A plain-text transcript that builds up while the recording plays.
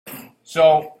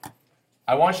So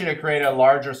I want you to create a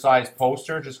larger size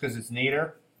poster just because it's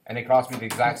neater, and it costs me the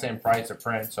exact same price to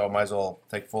print, so I might as well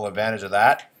take full advantage of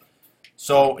that.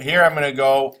 So here I'm going to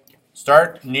go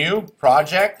start new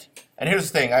project. And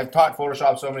here's the thing, I've taught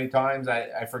Photoshop so many times,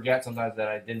 I forget sometimes that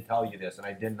I didn't tell you this, and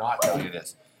I did not tell you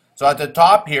this. So at the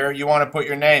top here, you want to put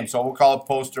your name, so we'll call it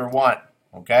poster 1,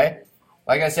 okay?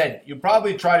 Like I said, you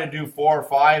probably try to do 4 or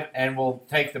 5, and we'll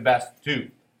take the best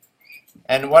 2.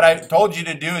 And what I told you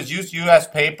to do is use US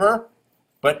paper,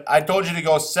 but I told you to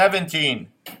go 17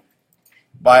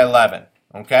 by 11,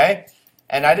 okay?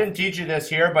 And I didn't teach you this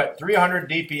here, but 300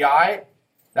 DPI,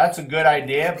 that's a good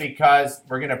idea because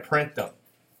we're going to print them,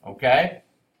 okay?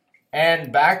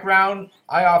 And background,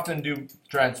 I often do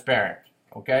transparent,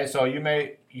 okay? So you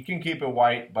can keep it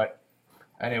white, but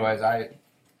anyways,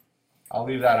 I'll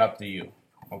leave that up to you,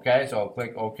 okay? So I'll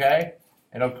click OK,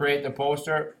 and it'll create the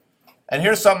poster. And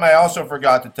here's something I also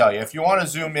forgot to tell you. If you want to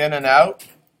zoom in and out,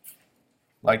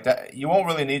 like that, you won't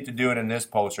really need to do it in this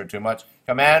poster too much.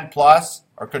 Command plus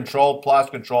or Control plus,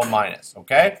 Control minus,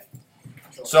 okay?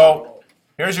 So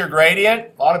here's your gradient.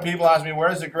 A lot of people ask me,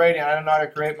 where's the gradient? I don't know how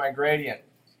to create my gradient.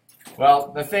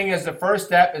 Well, the thing is, the first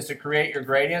step is to create your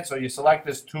gradient. So you select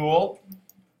this tool,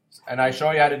 and I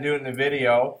show you how to do it in the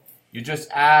video. You just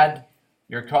add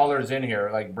your colors in here.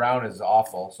 Like brown is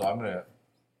awful, so I'm gonna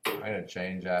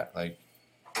change that. Like,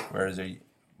 where is it?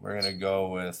 We're gonna go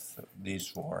with these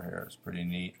 4 here. It's pretty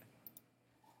neat.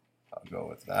 I'll go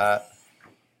with that.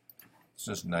 It's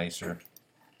just nicer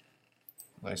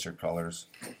colors.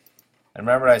 And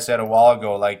remember what I said a while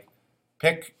ago, like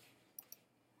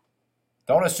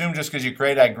don't assume just because you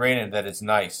create that gradient that it's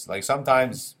nice. Like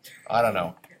sometimes, I don't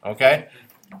know, okay?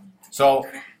 So,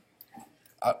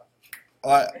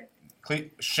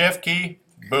 Shift key,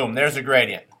 boom, there's a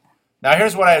gradient. Now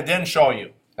here's what I didn't show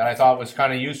you that I thought was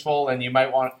kind of useful, and you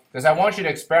might want, because I want you to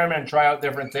experiment and try out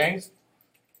different things.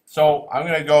 So I'm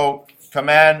going to go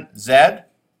Command Z,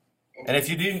 and if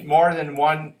you need more than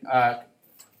one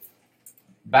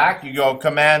back, you go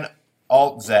Command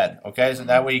Alt Z, okay? So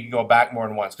that way you can go back more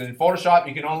than once. Because in Photoshop,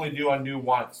 you can only do undo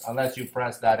once unless you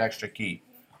press that extra key,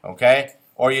 okay?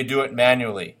 Or you do it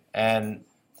manually and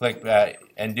click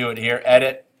and do it here,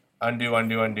 edit, undo,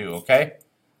 undo, undo, okay?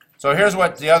 So here's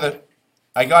what the other,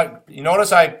 you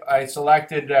notice I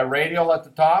selected radial at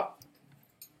the top.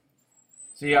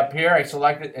 See up here, I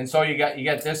selected, and so you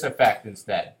get this effect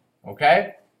instead,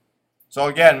 okay? So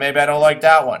again, maybe I don't like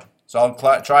that one, so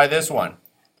I'll try this one.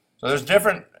 So there's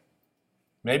different,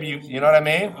 maybe you know what I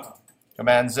mean?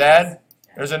 Command Z.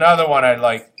 There's another one I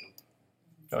like.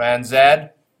 Command Z.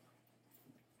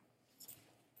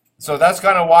 So that's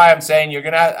kind of why I'm saying you're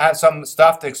going to have some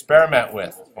stuff to experiment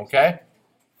with, okay?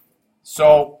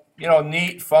 So, you know,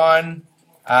 neat, fun.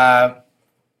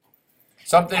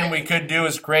 Something we could do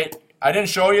is create, I didn't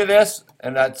show you this,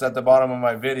 and that's at the bottom of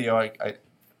my video,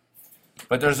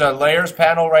 but there's a layers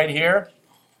panel right here,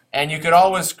 and you could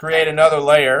always create another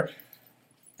layer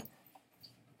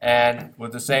and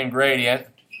with the same gradient,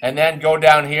 and then go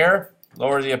down here,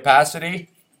 lower the opacity.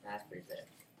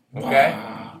 Okay?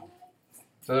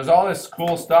 So there's all this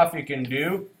cool stuff you can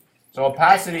do. So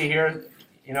opacity here,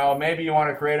 you know, maybe you want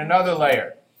to create another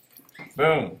layer.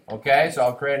 Boom. Okay, so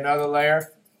I'll create another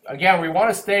layer. Again, we want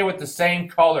to stay with the same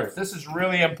colors. This is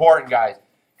really important, guys,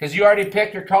 because you already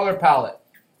picked your color palette.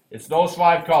 It's those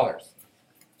 5 colors.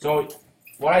 So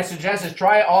what I suggest is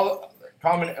try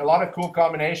a lot of cool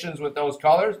combinations with those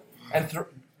colors, and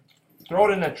throw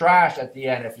it in the trash at the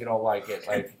end if you don't like it.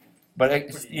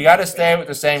 But you got to stay with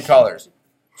the same colors.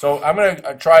 So I'm going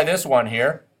to try this one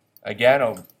here. Again,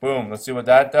 oh, boom, let's see what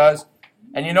that does.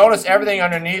 And you notice everything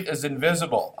underneath is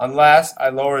invisible unless I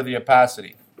lower the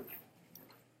opacity.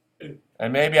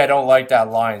 And maybe I don't like that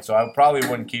line, so I probably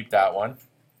wouldn't keep that one.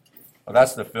 Oh,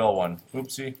 that's the fill one.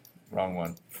 Oopsie, wrong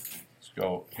one. Let's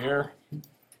go here.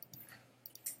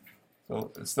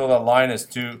 So still the line is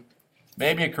too,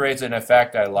 maybe it creates an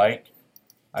effect I like.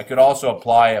 I could also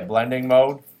apply a blending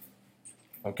mode.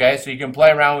 Okay, so you can play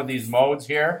around with these modes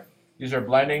here. These are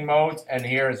blending modes, and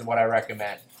here is what I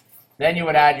recommend. Then you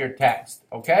would add your text,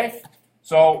 okay?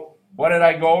 So what did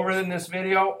I go over in this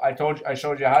video? I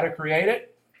showed you how to create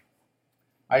it.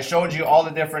 I showed you all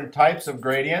the different types of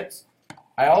gradients.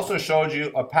 I also showed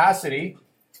you opacity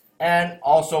and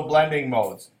also blending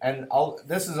modes. And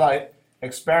this is like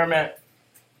experiment.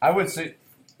 I would say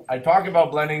I talk about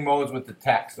blending modes with the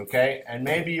text, okay? And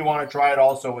maybe you want to try it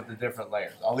also with the different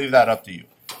layers. I'll leave that up to you.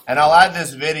 And I'll add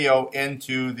this video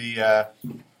into the,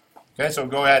 okay, so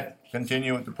go ahead,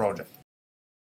 continue with the project.